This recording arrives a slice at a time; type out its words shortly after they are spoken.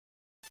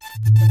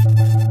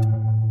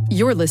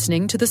You're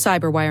listening to the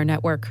Cyberwire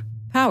Network,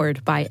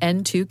 powered by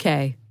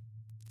N2K.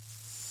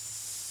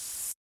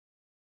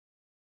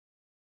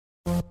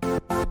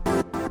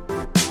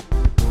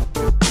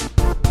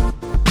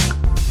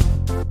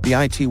 The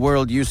IT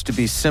world used to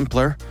be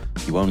simpler.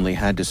 You only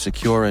had to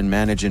secure and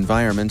manage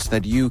environments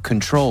that you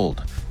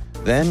controlled.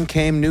 Then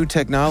came new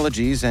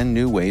technologies and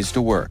new ways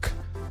to work.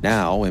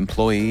 Now,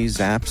 employees,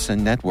 apps,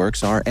 and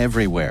networks are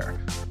everywhere.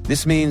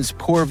 This means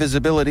poor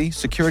visibility,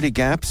 security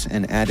gaps,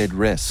 and added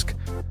risk.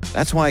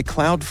 That's why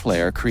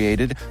Cloudflare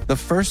created the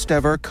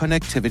first-ever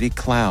connectivity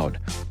cloud.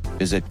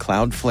 Visit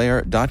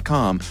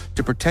cloudflare.com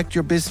to protect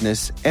your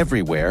business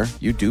everywhere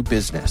you do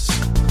business.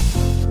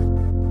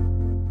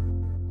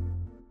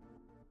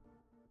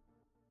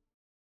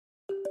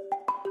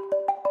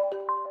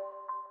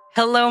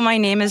 Hello, my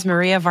name is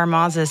Maria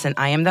Varmazis, and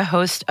I am the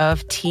host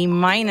of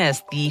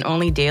T-Minus, the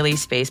only daily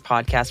space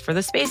podcast for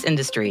the space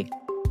industry.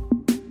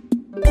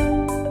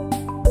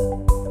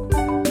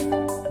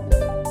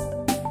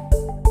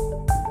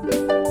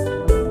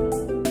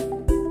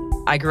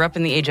 I grew up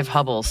in the age of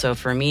Hubble, so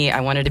for me,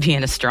 I wanted to be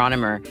an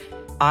astronomer.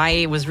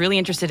 I was really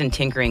interested in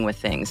tinkering with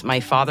things.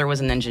 My father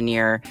was an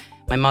engineer.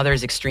 My mother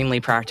is extremely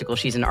practical.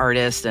 She's an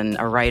artist and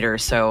a writer,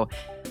 so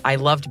I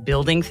loved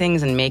building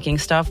things and making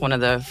stuff. One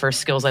of the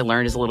first skills I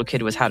learned as a little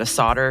kid was how to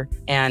solder.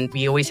 And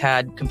we always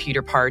had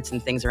computer parts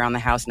and things around the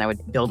house, and I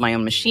would build my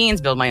own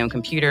machines, build my own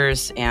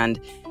computers. And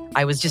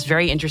I was just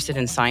very interested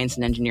in science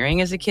and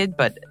engineering as a kid,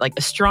 but like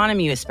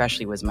astronomy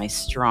especially was my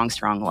strong,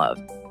 strong love.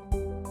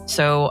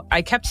 So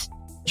I kept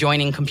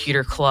joining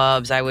computer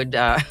clubs. I was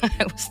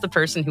the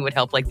person who would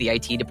help like the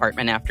IT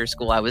department after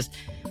school. I was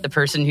the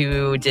person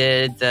who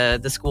did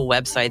the school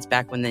websites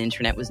back when the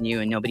internet was new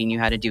and nobody knew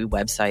how to do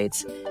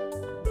websites.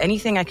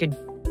 Anything I could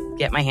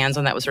get my hands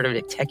on that was sort of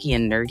techie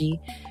and nerdy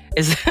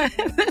is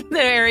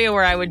the area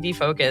where I would be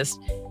focused.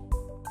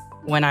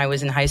 When I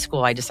was in high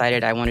school, I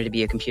decided I wanted to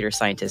be a computer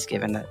scientist,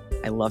 given that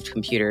I loved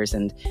computers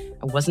and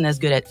I wasn't as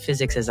good at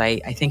physics as I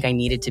think I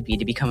needed to be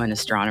to become an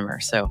astronomer.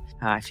 So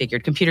I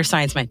figured computer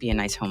science might be a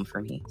nice home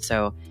for me.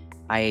 So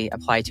I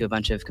applied to a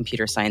bunch of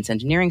computer science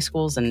engineering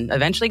schools and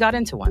eventually got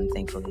into one,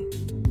 thankfully.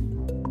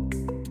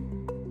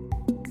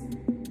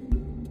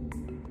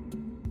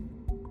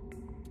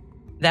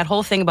 That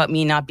whole thing about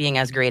me not being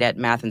as great at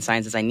math and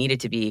science as I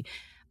needed to be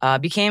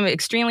became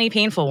extremely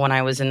painful when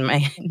I was in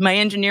my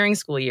engineering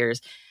school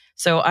years.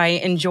 So I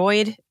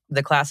enjoyed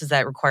the classes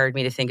that required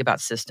me to think about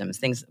systems,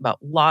 things about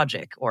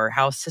logic or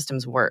how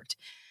systems worked.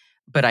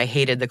 But I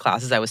hated the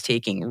classes I was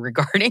taking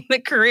regarding the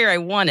career I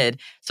wanted.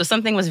 So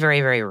something was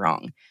very, very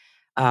wrong.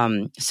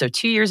 So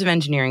 2 years of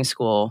engineering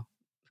school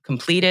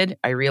completed,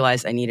 I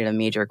realized I needed a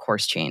major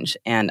course change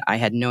and I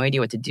had no idea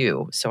what to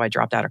do. So I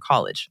dropped out of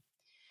college.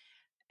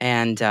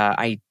 And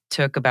I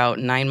took about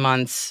 9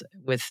 months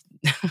with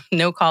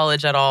no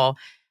college at all.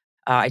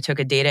 I took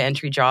a data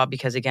entry job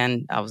because,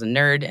 again, I was a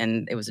nerd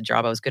and it was a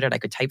job I was good at. I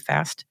could type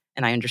fast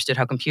and I understood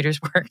how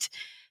computers worked.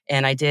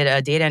 And I did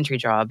a data entry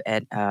job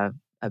at a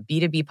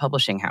B2B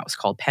publishing house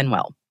called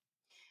Penwell.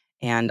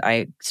 And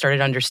I started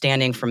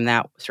understanding from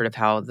that sort of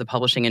how the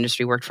publishing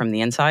industry worked from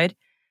the inside.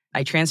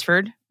 I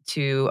transferred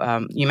to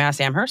UMass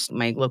Amherst,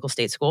 my local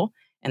state school,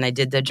 and I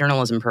did the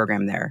journalism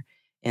program there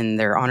in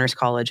their honors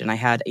college, and I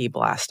had a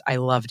blast. I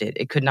loved it.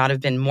 It could not have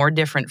been more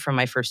different from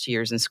my first 2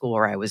 years in school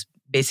where I was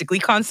basically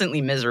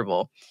constantly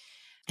miserable.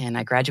 And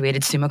I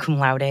graduated summa cum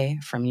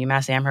laude from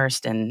UMass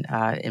Amherst and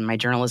in my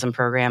journalism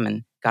program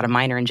and got a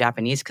minor in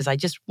Japanese because I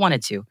just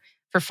wanted to,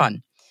 for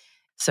fun.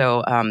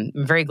 So I'm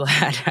very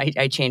glad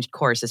I changed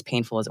course, as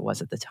painful as it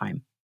was at the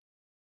time.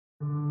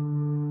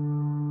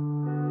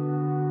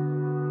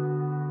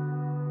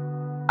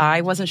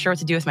 I wasn't sure what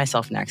to do with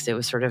myself next.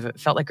 It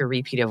felt like a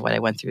repeat of what I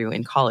went through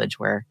in college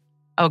where,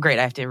 oh, great,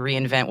 I have to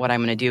reinvent what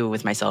I'm going to do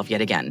with myself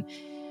yet again.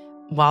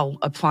 While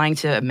applying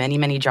to many,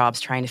 many jobs,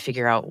 trying to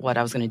figure out what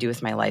I was going to do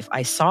with my life,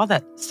 I saw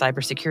that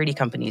cybersecurity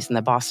companies in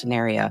the Boston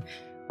area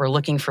were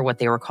looking for what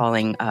they were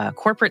calling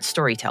corporate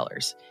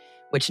storytellers,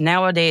 which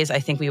nowadays I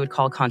think we would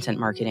call content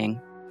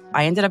marketing.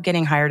 I ended up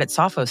getting hired at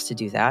Sophos to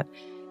do that.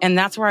 And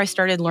that's where I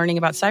started learning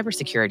about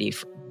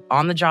cybersecurity,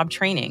 on-the-job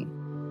training,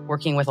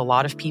 working with a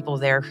lot of people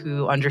there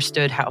who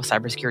understood how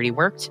cybersecurity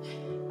worked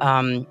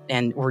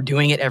and were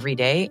doing it every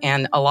day.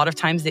 And a lot of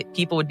times that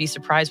people would be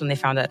surprised when they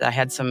found out that I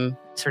had some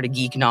sort of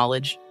geek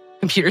knowledge,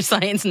 computer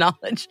science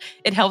knowledge.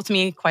 It helped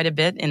me quite a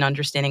bit in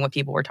understanding what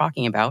people were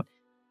talking about.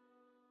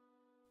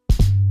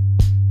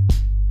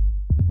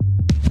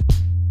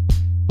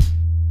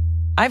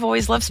 I've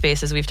always loved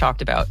space, as we've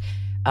talked about.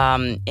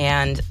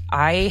 And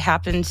I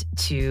happened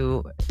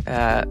to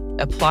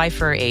apply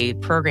for a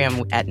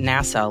program at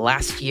NASA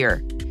last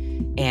year.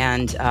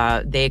 And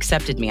they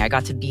accepted me. I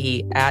got to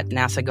be at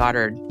NASA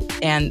Goddard.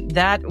 And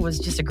that was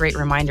just a great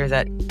reminder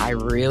that I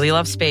really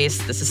love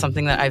space. This is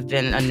something that I've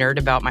been a nerd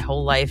about my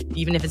whole life,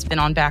 even if it's been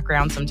on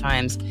background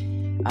sometimes.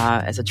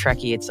 As a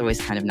Trekkie, it's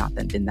always kind of not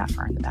been that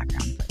far in the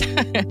background.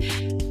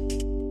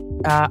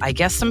 But I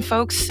guess some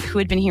folks who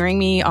had been hearing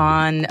me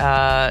on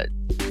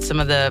Some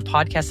of the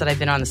podcasts that I've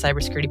been on, the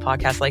cybersecurity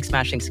podcast like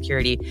Smashing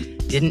Security,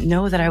 didn't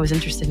know that I was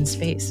interested in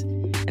space.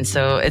 And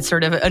so it's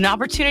sort of an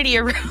opportunity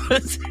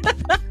arose.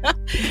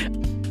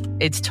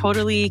 It's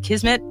totally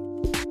kismet.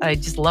 I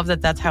just love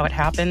that that's how it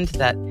happened,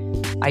 that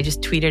I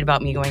just tweeted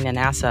about me going to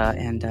NASA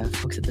and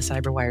folks at the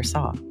CyberWire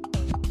saw.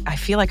 I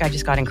feel like I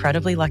just got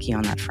incredibly lucky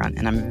on that front,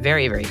 and I'm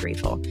very, very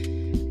grateful.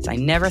 Because I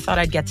never thought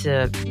I'd get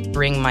to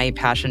bring my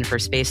passion for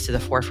space to the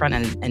forefront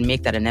and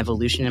make that an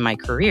evolution in my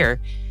career.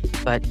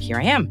 But here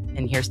I am,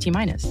 and here's T-.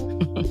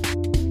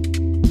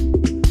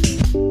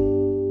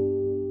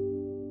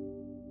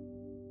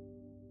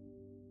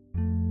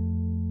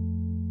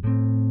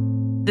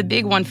 The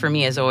big one for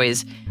me is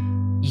always,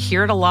 you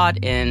hear it a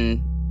lot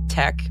in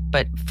tech,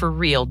 but for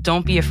real,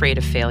 don't be afraid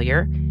of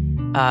failure.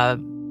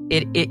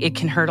 It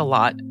can hurt a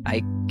lot.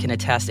 I can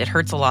attest. It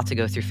hurts a lot to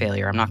go through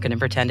failure. I'm not going to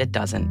pretend it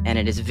doesn't. And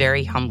it is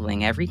very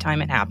humbling every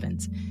time it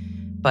happens.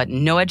 But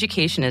no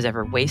education is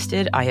ever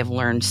wasted. I have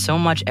learned so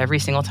much every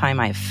single time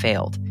I have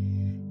failed.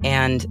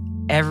 And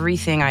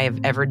everything I have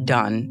ever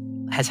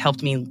done has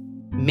helped me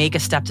make a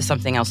step to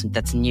something else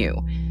that's new.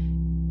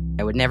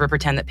 I would never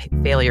pretend that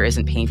failure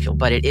isn't painful,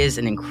 but it is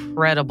an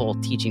incredible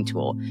teaching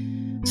tool.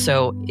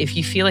 So if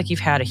you feel like you've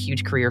had a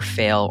huge career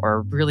fail or a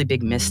really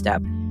big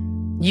misstep,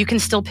 you can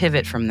still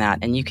pivot from that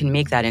and you can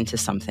make that into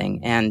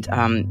something. And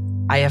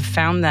I have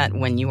found that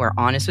when you are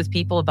honest with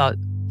people about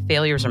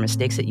failures or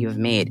mistakes that you have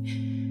made,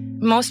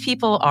 most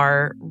people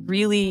are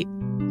really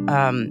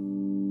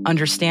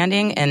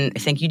understanding and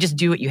think you just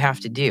do what you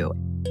have to do.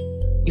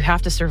 You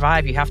have to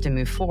survive, you have to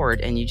move forward,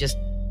 and if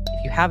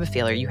you have a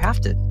failure, you have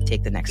to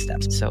take the next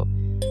steps. So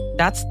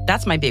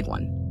that's my big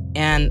one.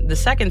 And the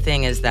second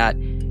thing is that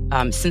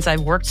since I've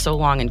worked so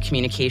long in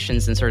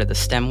communications and sort of the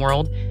STEM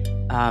world,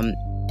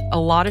 a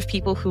lot of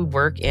people who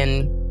work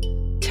in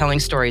telling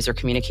stories or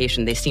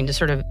communication, they seem to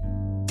sort of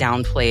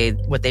downplay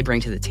what they bring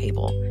to the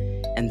table,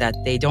 and that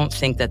they don't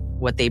think that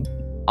what they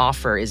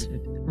offer is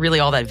really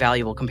all that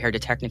valuable compared to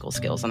technical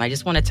skills. And I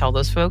just want to tell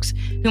those folks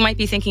who might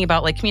be thinking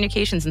about like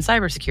communications and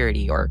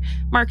cybersecurity or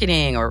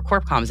marketing or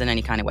corp comms in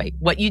any kind of way,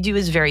 what you do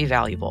is very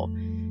valuable.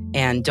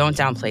 And don't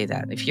downplay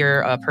that. If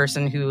you're a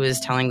person who is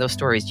telling those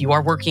stories, you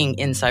are working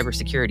in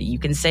cybersecurity. You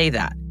can say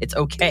that. It's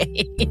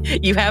okay.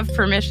 You have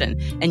permission,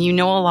 and you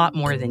know a lot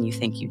more than you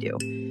think you do.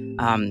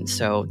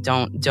 So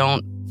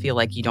don't feel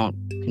like you don't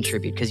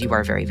contribute, because you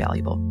are very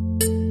valuable.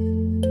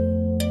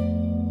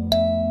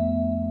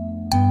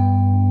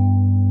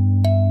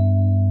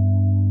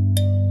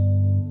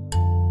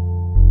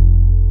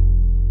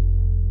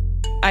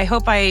 I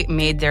hope I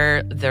made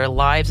their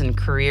lives and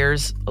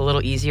careers a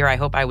little easier. I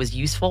hope I was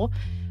useful.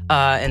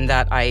 And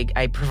that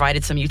I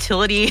provided some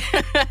utility.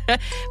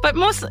 But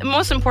most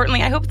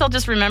importantly, I hope they'll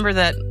just remember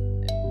that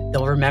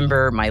they'll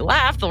remember my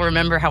laugh. They'll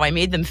remember how I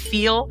made them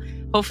feel.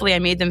 Hopefully I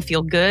made them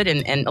feel good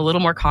and a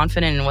little more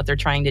confident in what they're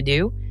trying to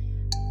do.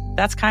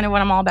 That's kind of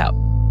what I'm all about.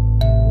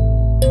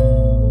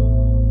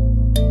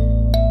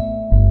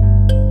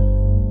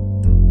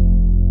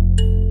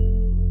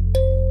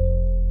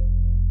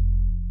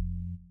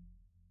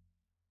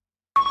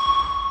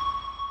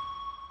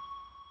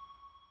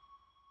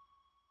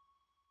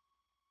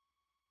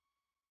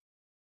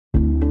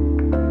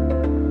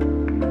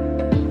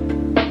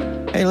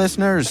 Hey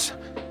listeners,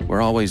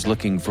 we're always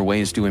looking for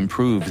ways to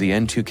improve the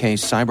N2K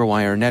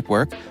CyberWire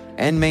network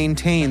and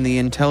maintain the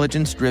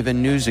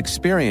intelligence-driven news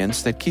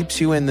experience that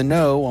keeps you in the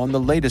know on the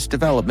latest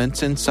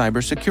developments in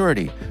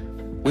cybersecurity.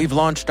 We've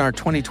launched our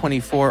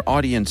 2024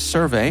 audience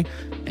survey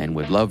and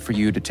would love for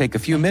you to take a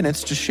few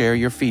minutes to share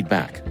your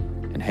feedback.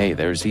 And hey,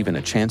 there's even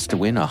a chance to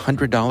win a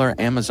 $100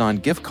 Amazon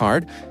gift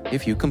card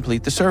if you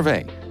complete the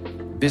survey.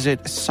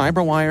 Visit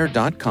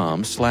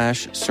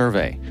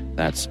cyberwire.com/survey.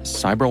 That's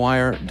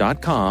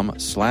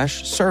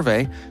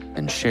cyberwire.com/survey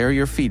and share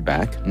your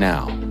feedback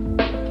now.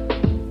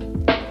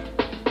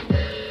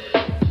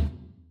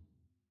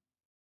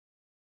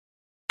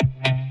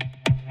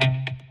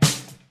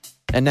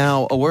 And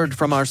now, a word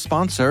from our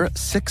sponsor,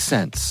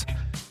 6sense.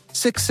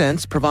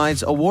 6sense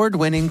provides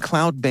award-winning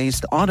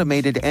cloud-based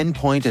automated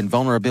endpoint and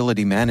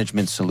vulnerability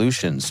management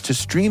solutions to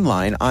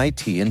streamline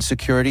IT and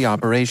security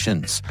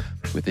operations.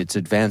 With its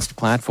advanced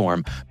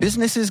platform,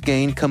 businesses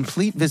gain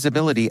complete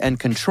visibility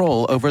and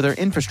control over their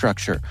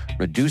infrastructure,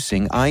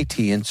 reducing IT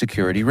and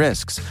security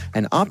risks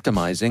and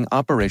optimizing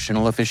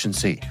operational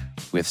efficiency.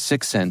 With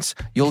 6sense,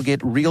 you'll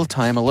get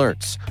real-time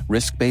alerts,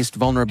 risk-based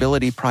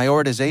vulnerability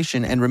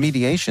prioritization and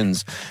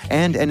remediations,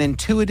 and an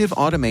intuitive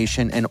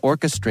automation and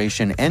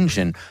orchestration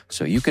engine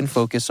so you can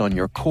focus on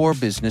your core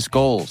business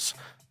goals,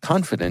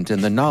 confident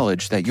in the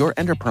knowledge that your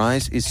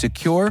enterprise is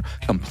secure,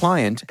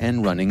 compliant,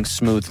 and running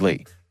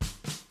smoothly.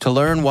 To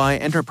learn why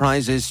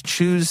enterprises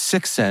choose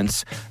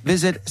 6sense,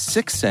 visit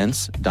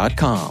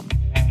 6sense.com.